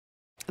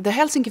The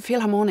Helsinki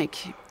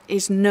Philharmonic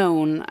is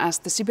known as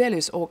the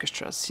Sibelius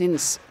Orchestra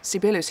since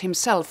Sibelius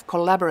himself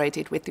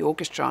collaborated with the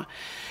orchestra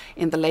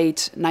in the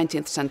late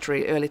 19th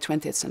century, early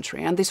 20th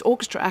century. And this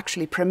orchestra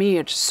actually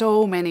premiered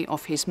so many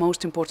of his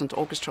most important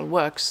orchestral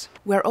works.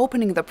 We're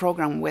opening the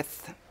program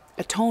with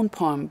a tone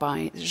poem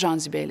by Jean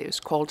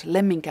Sibelius called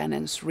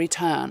Lemminkäinen's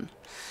Return.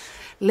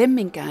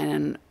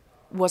 Lemminkäinen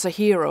was a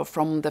hero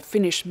from the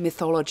Finnish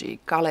mythology,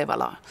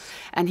 Kalevala,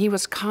 and he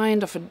was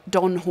kind of a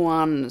Don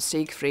Juan,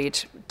 Siegfried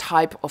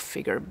type of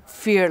figure,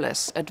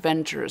 fearless,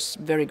 adventurous,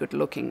 very good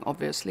looking,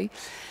 obviously.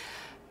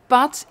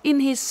 But in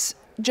his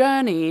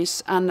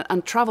journeys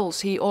and travels,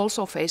 he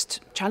also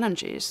faced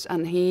challenges,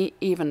 and he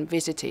even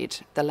visited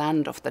the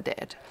land of the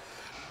dead.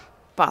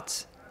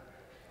 But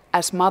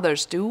as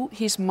mothers do,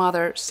 his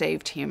mother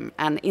saved him,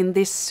 and in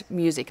this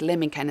music,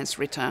 Lemminkäinen's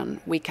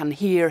Return, we can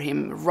hear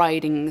him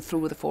riding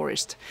through the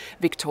forest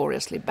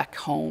victoriously back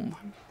home.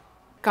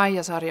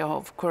 Kaija Saariaho,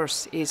 of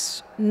course,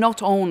 is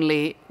not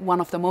only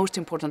one of the most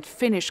important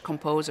Finnish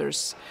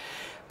composers,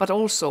 but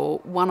also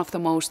one of the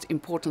most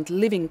important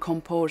living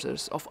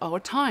composers of our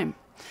time.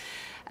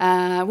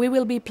 We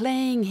will be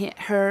playing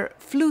her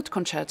flute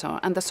concerto,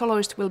 and the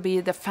soloist will be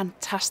the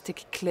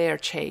fantastic Claire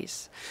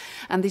Chase.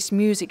 And this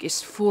music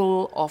is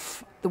full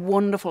of the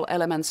wonderful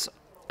elements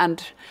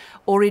and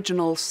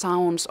original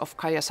sounds of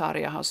Kaija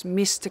Saariaho's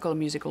mystical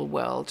musical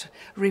world,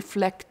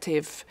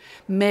 reflective,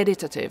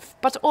 meditative,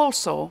 but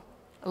also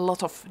a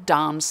lot of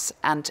dance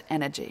and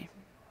energy.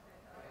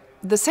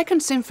 The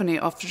second symphony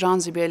of Jean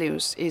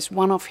Sibelius is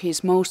one of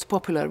his most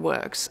popular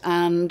works,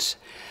 and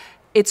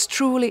it's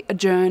truly a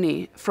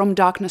journey from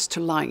darkness to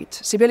light.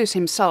 Sibelius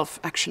himself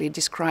actually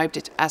described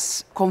it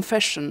as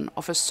confession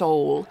of a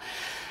soul,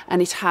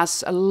 and it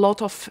has a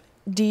lot of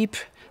deep,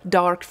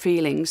 dark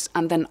feelings,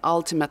 and then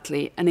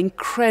ultimately an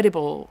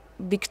incredible,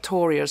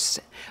 victorious,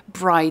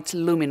 bright,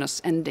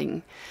 luminous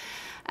ending.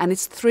 And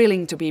it's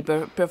thrilling to be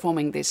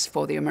performing this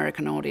for the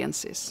American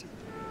audiences.